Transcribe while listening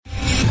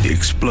The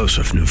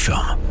explosive new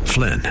film,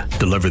 Flynn,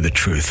 Deliver the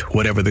Truth,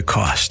 Whatever the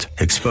Cost,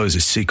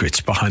 exposes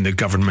secrets behind the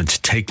government's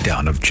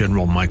takedown of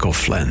General Michael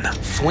Flynn.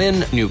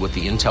 Flynn knew what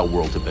the intel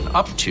world had been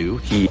up to.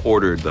 He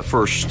ordered the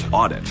first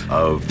audit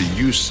of the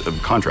use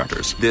of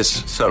contractors.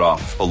 This set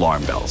off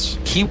alarm bells.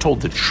 He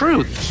told the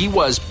truth. He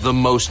was the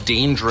most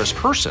dangerous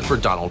person for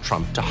Donald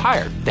Trump to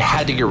hire. They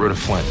had to get rid of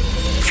Flynn.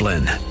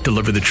 Flynn,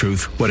 Deliver the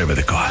Truth, Whatever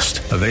the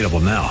Cost. Available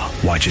now.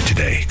 Watch it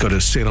today. Go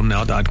to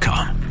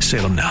salemnow.com.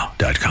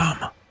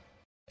 salemnow.com.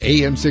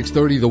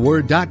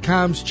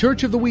 AM630TheWord.com's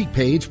Church of the Week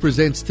page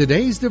presents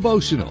today's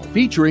devotional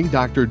featuring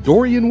Dr.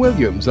 Dorian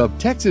Williams of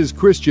Texas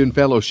Christian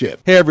Fellowship.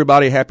 Hey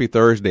everybody, happy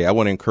Thursday. I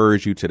want to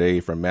encourage you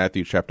today from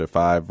Matthew chapter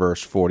 5,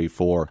 verse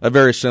 44. A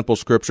very simple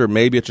scripture.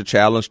 Maybe it's a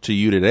challenge to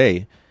you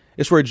today.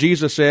 It's where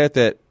Jesus said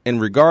that in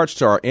regards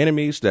to our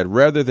enemies, that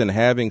rather than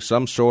having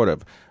some sort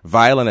of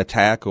violent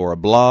attack or a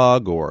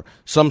blog or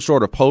some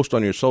sort of post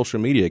on your social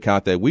media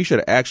account, that we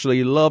should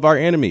actually love our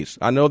enemies.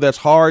 I know that's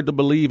hard to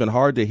believe and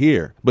hard to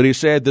hear, but he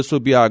said this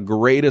would be our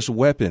greatest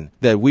weapon,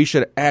 that we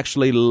should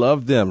actually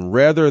love them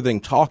rather than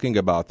talking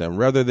about them,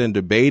 rather than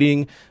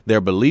debating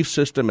their belief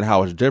system and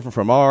how it's different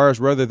from ours,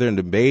 rather than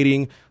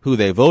debating who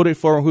they voted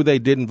for and who they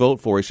didn't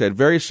vote for. He said,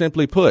 very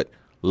simply put,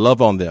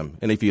 love on them.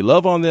 And if you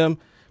love on them,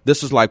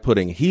 this is like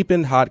putting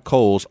heaping hot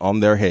coals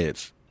on their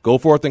heads. Go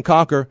forth and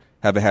conquer.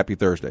 Have a happy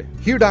Thursday.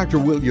 Hear Dr.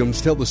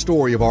 Williams tell the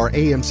story of our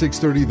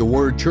AM630 The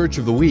Word Church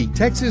of the Week,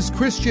 Texas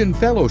Christian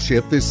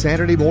Fellowship, this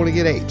Saturday morning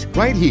at 8,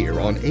 right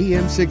here on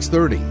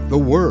AM630 The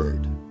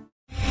Word.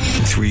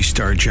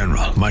 3-star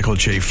General Michael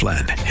J.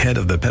 Flynn, head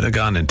of the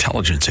Pentagon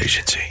Intelligence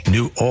Agency,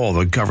 knew all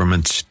the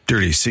government's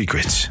dirty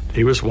secrets.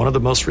 He was one of the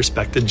most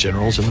respected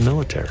generals in the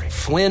military.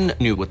 Flynn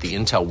knew what the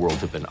intel world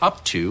had been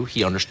up to.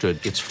 He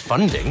understood its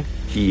funding.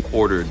 He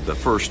ordered the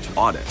first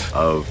audit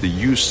of the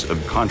use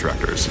of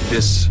contractors.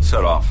 This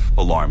set off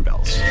alarm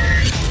bells.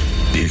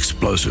 The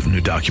explosive new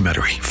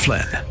documentary,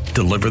 Flynn,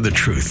 Deliver the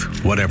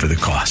Truth, Whatever the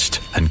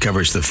Cost,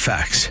 uncovers the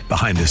facts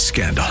behind this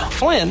scandal.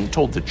 Flynn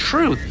told the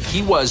truth.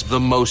 He was the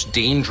most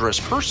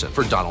dangerous person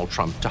for Donald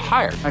Trump to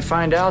hire. I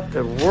find out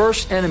the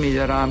worst enemy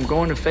that I'm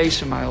going to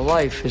face in my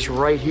life is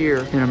right here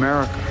in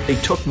America. They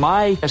took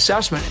my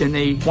assessment and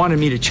they wanted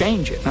me to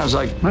change it. And I was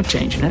like, I'm not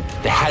changing it.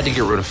 They had to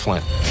get rid of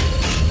Flynn.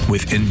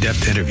 With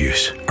in-depth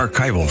interviews,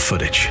 archival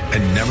footage,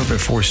 and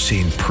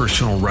never-before-seen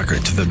personal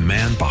records of the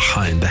man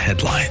behind the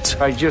headlines.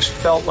 I just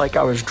felt like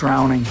I was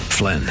drowning.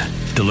 Flynn,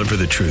 Deliver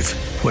the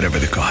Truth, Whatever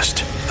the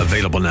Cost.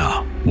 Available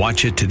now.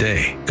 Watch it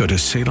today. Go to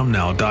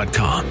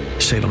salemnow.com.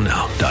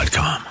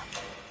 salemnow.com.